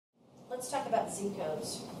let's talk about Z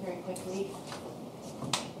codes very quickly.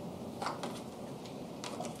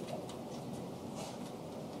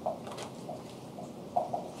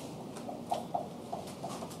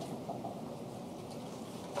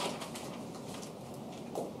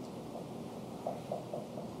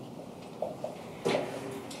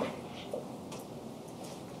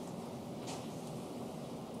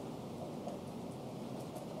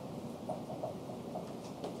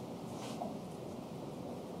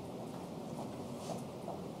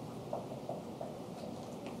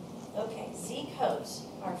 Okay, Z codes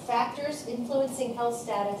are factors influencing health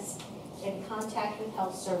status in contact with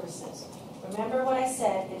health services. Remember what I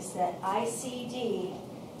said is that ICD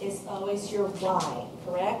is always your Y,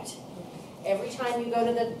 correct? Every time you go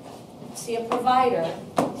to see a provider,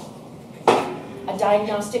 a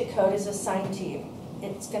diagnostic code is assigned to you.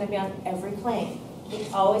 It's going to be on every claim. We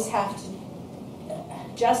always have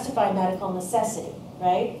to justify medical necessity,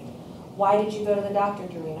 right? Why did you go to the doctor,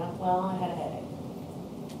 Dorina? Well, I had a headache.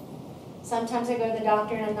 Sometimes I go to the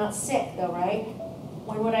doctor and I'm not sick, though, right?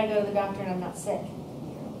 When would I go to the doctor and I'm not sick?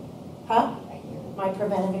 Huh? My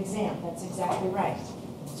preventive exam. That's exactly right.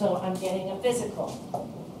 So I'm getting a physical.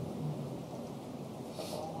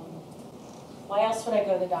 Why else would I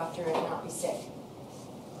go to the doctor and not be sick?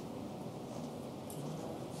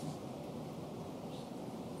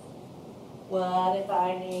 What if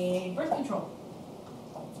I need birth control?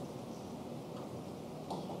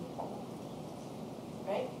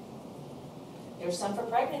 Right? There's some for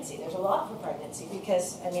pregnancy. There's a lot for pregnancy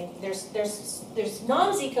because, I mean, there's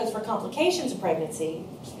non-Z codes for complications of pregnancy,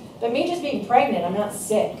 but me just being pregnant, I'm not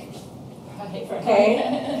sick. Right. Okay?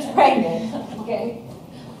 Just pregnant. Okay?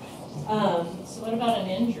 So what about an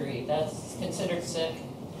injury? That's considered sick?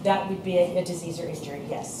 That would be a disease or injury,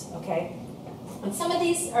 yes. Okay? And some of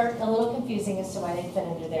these are a little confusing as to why they fit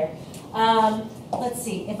under there. Let's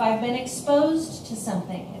see. If I've been exposed to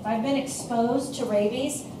something, if I've been exposed to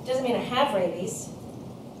rabies, doesn't mean I have rabies.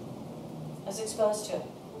 I was exposed to it.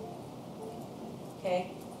 Okay?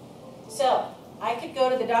 So, I could go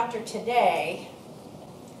to the doctor today.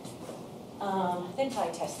 They'd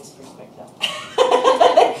probably test this pretty quick, though.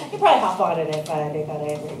 You'd probably hop on it if they thought I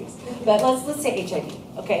had rabies. But let's say HIV.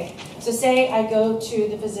 Okay? So say I go to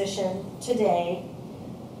the physician today.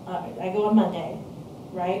 I go on Monday,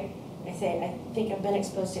 right? I say, I think I've been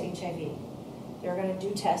exposed to HIV. They're going to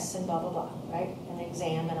do tests and blah, blah, blah, right? An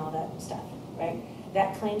exam and all that stuff, right?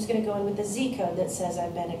 That claim's going to go in with the Z code that says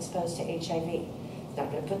I've been exposed to HIV. It's not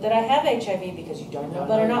going to put that I have HIV because you don't know,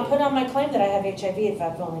 better not put on my claim that I have HIV if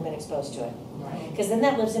I've only been exposed to it. Because then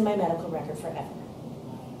that lives in my medical record forever.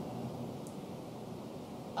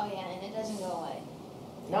 Oh yeah, and it doesn't go away.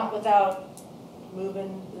 Not without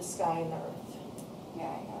moving the sky and the earth. Yeah,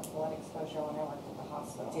 I got blood exposure when I worked at the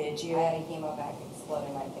hospital. Did you? I had a hemobag explode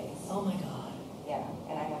in my face. Oh my God. Yeah,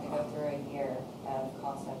 and I had to go through a year of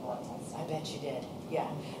constant blood testing. I bet you did. Yeah.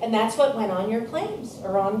 And that's what went on your claims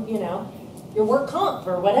or on, you know, your work comp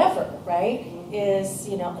or whatever, right? Is,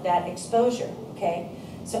 you know, that exposure, okay?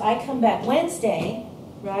 So I come back Wednesday,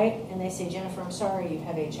 right? And they say, Jennifer, I'm sorry you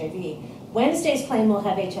have HIV. Wednesday's claim will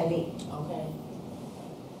have HIV. Okay.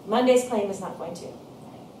 Monday's claim is not going to.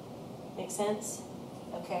 Make sense?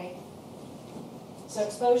 Okay. So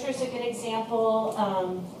exposure is a good example.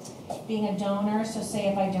 Being a donor, so say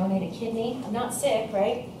if I donate a kidney, I'm not sick,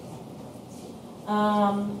 right?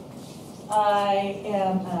 I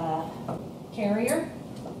am a carrier,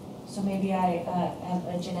 so maybe I am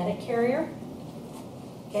a genetic carrier.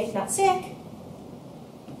 Okay, not sick.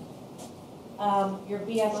 Your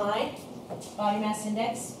BMI, body mass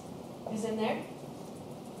index, is in there.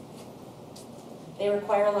 They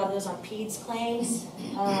require a lot of those on PEDS claims.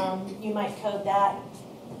 You might code that.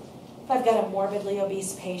 If I've got a morbidly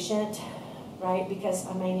obese patient, right, because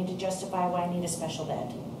I may need to justify why I need a special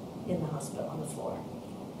bed in the hospital on the floor.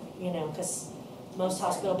 You know, because most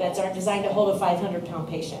hospital beds aren't designed to hold a 500-pound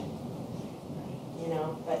patient. You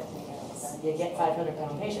know, but you get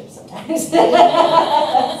 500-pound patients sometimes.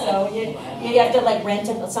 So you have to like rent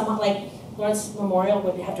it. Someone like Lawrence Memorial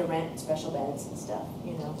would have to rent special beds and stuff.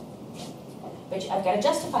 You know, but I've got to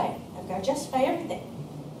justify it. I've got to justify everything.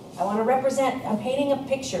 I want to represent. I'm painting a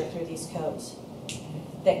picture through these codes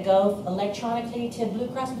that go electronically to Blue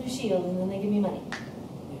Cross Blue Shield, and then they give me money.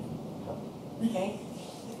 Okay.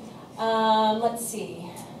 Let's see.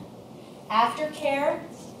 Aftercare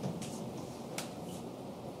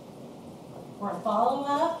or a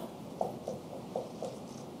follow-up.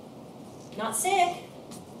 Not sick.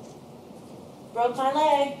 Broke my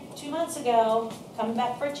leg 2 months ago. Coming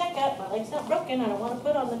back for a checkup. My leg's not broken. I don't want to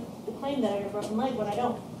put on the claim that I got a broken leg when I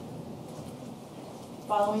don't.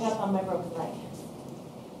 Following up on my broken leg.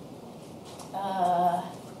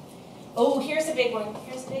 Oh, here's a big one.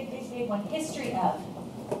 Here's a big one. History of.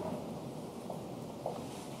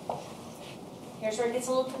 Here's where it gets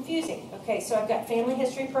a little confusing. Okay, so I've got family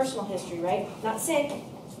history, personal history, right? Not sick.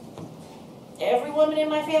 Every woman in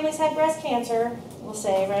my family's had breast cancer, we'll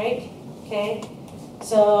say, right? Okay,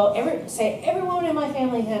 so every woman in my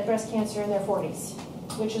family had breast cancer in their 40s,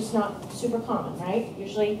 which is not super common, right?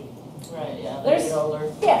 Usually, Right, yeah, There's- they get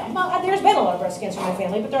older. yeah, well, there's been a lot of breast cancer in my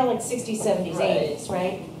family, but they're like 60s, 70s, Right. 80s,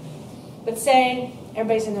 right? But say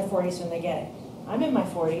everybody's in their 40s when they get it. I'm in my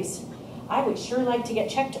 40s. I would sure like to get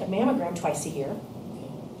checked a mammogram twice a year,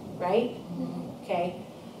 right? Okay.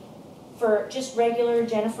 For just regular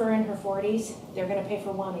Jennifer in her 40s, they're going to pay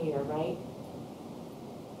for one a year, right?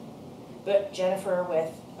 But Jennifer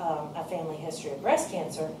with a family history of breast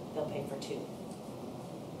cancer, they'll pay for two.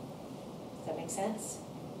 Does that make sense?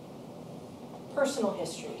 Personal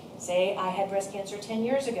history. Say I had breast cancer 10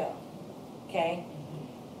 years ago, okay?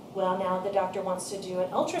 Well, now the doctor wants to do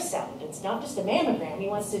an ultrasound. It's not just a mammogram. He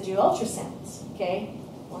wants to do ultrasounds, okay?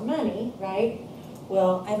 More money, right?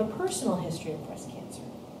 Well, I have a personal history of breast cancer,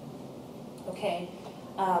 okay?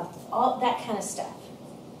 All that kind of stuff.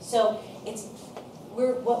 So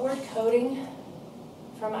what we're coding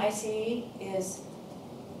from ICE is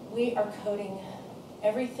we are coding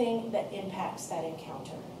everything that impacts that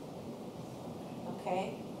encounter,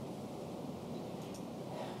 okay?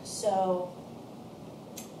 So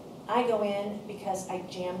I go in because I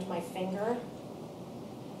jammed my finger.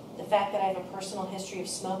 The fact that I have a personal history of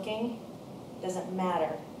smoking doesn't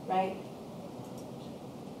matter, right?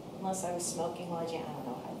 Unless I was smoking while I jammed, I don't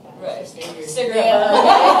know. Right. Cigarette.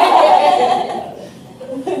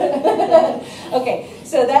 Okay,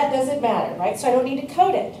 so that doesn't matter, right? So I don't need to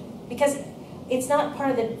code it because it's not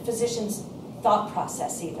part of the physician's thought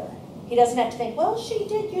process either. He doesn't have to think, well, she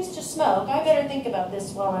did used to smoke. I better think about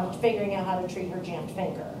this while I'm figuring out how to treat her jammed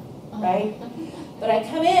finger, right? But I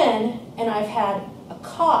come in and I've had a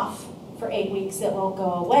cough for 8 weeks that won't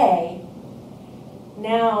go away.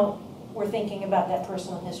 Now we're thinking about that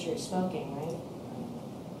personal history of smoking, right?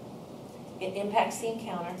 It impacts the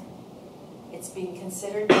encounter. It's being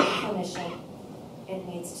considered by the clinician. It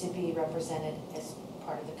needs to be represented as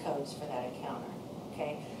part of the codes for that encounter,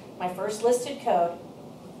 okay? My first listed code,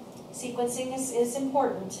 sequencing is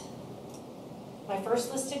important. My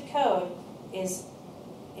first listed code is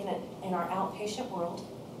in our outpatient world,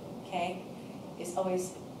 okay, is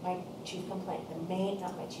always my chief complaint,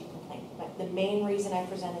 not my chief complaint, the main reason I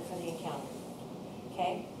presented for the encounter,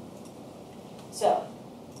 okay? So,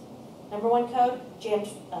 number one code, jammed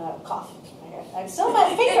cough. I still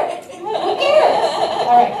have my finger. Who cares?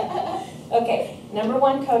 All right. Okay. Number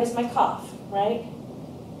one code is my cough, right?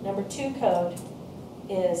 Number two code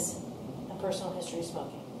is a personal history of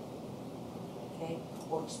smoking. Okay?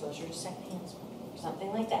 Or exposure to secondhand smoking.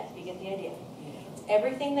 Something like that. You get the idea.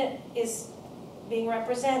 Everything that is being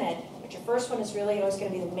represented, but your first one is really always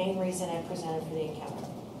going to be the main reason I presented for the encounter.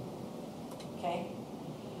 Okay?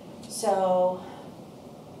 So,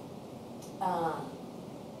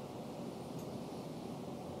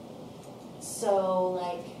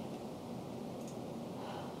 like,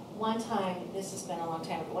 one time, this has been a long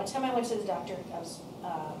time ago, one time I went to the doctor, I was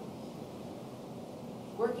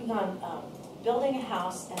working on building a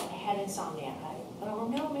house and I had insomnia. I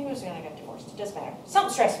don't know, maybe it was when I got divorced, it doesn't matter.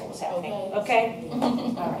 Something stressful was happening, okay?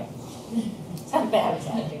 All right. Something bad was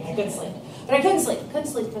happening, I couldn't sleep. But I couldn't sleep.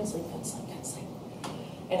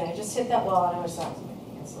 And I just hit that wall and I was like, I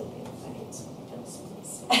can't sleep. I need some pills,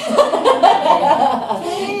 please.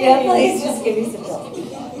 Yeah, please just give me some pills.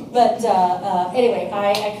 But anyway,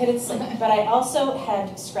 I couldn't sleep. But I also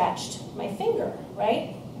had scratched my finger,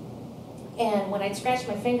 right? And when I'd scratched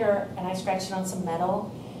my finger and I scratched it on some metal,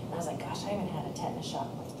 and I was like, gosh, I haven't had a tetanus shot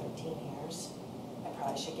in like 13 years. I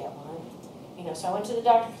probably should get one. You know, so I went to the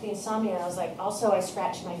doctor for the insomnia and I was like, also I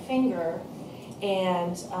scratched my finger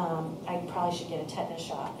and I probably should get a tetanus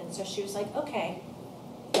shot. And so she was like, okay,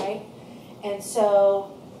 right? And so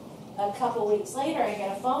a couple weeks later, I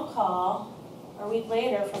get a phone call, or a week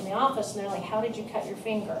later, from the office, and they're like, how did you cut your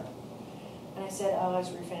finger? And I said, oh, I was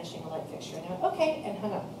refinishing a light fixture. And they went, okay, and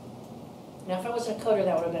hung up. Now, if I wasn't a coder,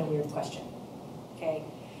 that would have been a weird question, okay?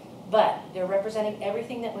 But they're representing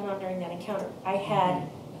everything that went on during that encounter. I had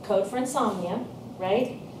a code for insomnia,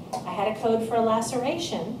 right? I had a code for a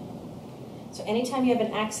laceration. So anytime you have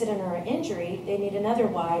an accident or an injury, they need another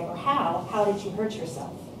why or how. How did you hurt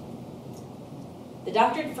yourself? The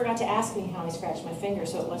doctor forgot to ask me how I scratched my finger,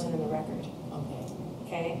 so it wasn't in the record.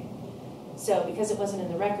 Okay? So because it wasn't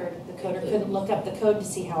in the record, the coder couldn't look up the code to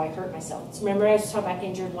see how I hurt myself. So remember I was talking about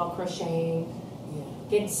injured while crocheting,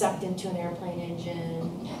 getting sucked into an airplane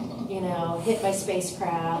engine, hit by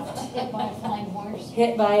spacecraft, Hit by a flying horse.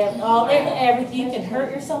 hit by everything. You can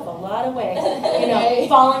hurt yourself a lot of ways.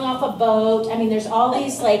 Falling off a boat. I mean, there's all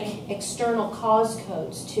these like external cause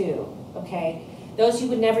codes too. Okay, those you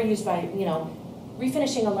would never use by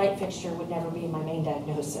refinishing a light fixture would never be my main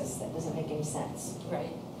diagnosis. That doesn't make any sense.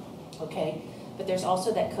 Right. Okay, but there's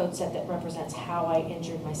also that code set that represents how I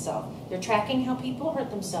injured myself. They're tracking how people hurt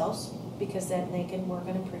themselves because then they can work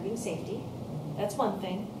on improving safety. That's one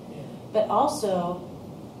thing. But also,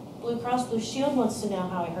 Blue Cross Blue Shield wants to know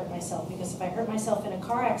how I hurt myself, because if I hurt myself in a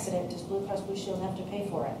car accident, does Blue Cross Blue Shield have to pay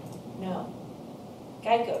for it? No.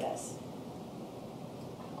 Geico does.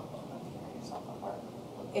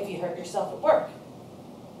 If you hurt yourself at work,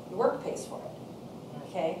 your work pays for it.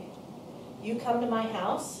 Okay? You come to my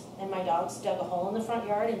house and my dog's dug a hole in the front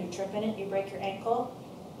yard and you trip in it and you break your ankle,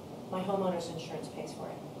 my homeowner's insurance pays for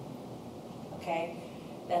it. Okay?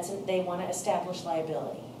 They want to establish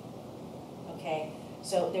liability. Okay?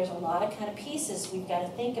 So there's a lot of kind of pieces we've got to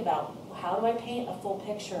think about. How do I paint a full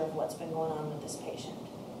picture of what's been going on with this patient?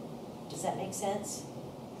 Does that make sense?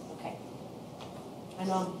 Okay. I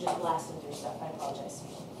know I'm just blasting through stuff. I apologize.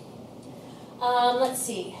 Let's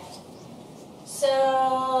see.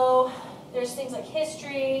 So there's things like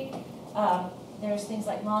history. There's things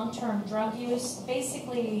like long-term drug use.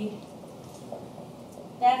 Basically,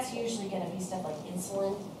 that's usually going to be stuff like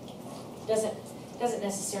insulin. Doesn't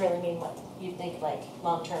necessarily mean what you think like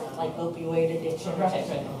long-term, like opioid addiction. Right.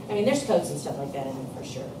 I mean, there's codes and stuff like that in there for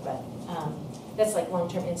sure, but that's like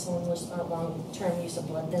long-term insulin, long-term use of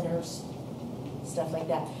blood thinners, stuff like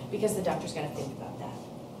that, because the doctor's got to think about that.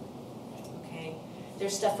 Okay,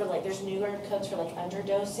 there's stuff for there's newer codes for like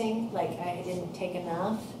underdosing, like I didn't take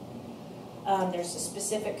enough. There's a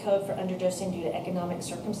specific code for underdosing due to economic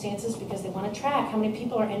circumstances, because they want to track how many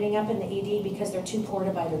people are ending up in the ED because they're too poor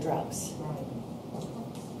to buy their drugs.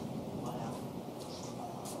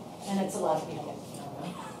 And it's a lot of people.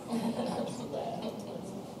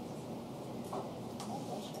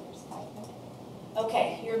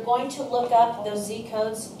 Okay, you're going to look up those Z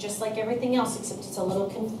codes just like everything else, except it's a little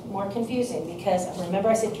more confusing, because remember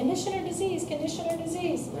I said condition or disease, condition or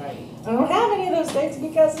disease. Right. I don't have any of those things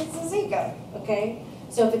because it's a Z code, okay?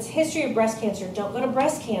 So if it's history of breast cancer, don't go to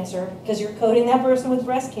breast cancer because you're coding that person with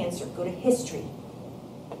breast cancer. Go to history,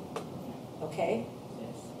 okay?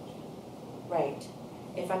 Yes. Right.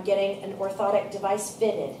 If I'm getting an orthotic device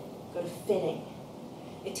fitted, go to fitting.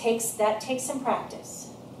 That takes some practice,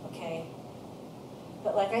 okay?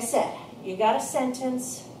 But like I said, you got a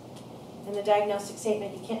sentence in the diagnostic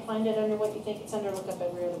statement. You can't find it under what you think it's under. Look up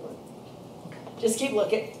every other word. Just keep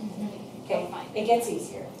looking. Okay, it gets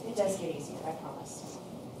easier. It does get easier, I promise.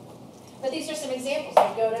 But these are some examples.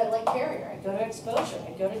 I go to carrier. I go to exposure.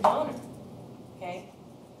 I go to donor. Okay.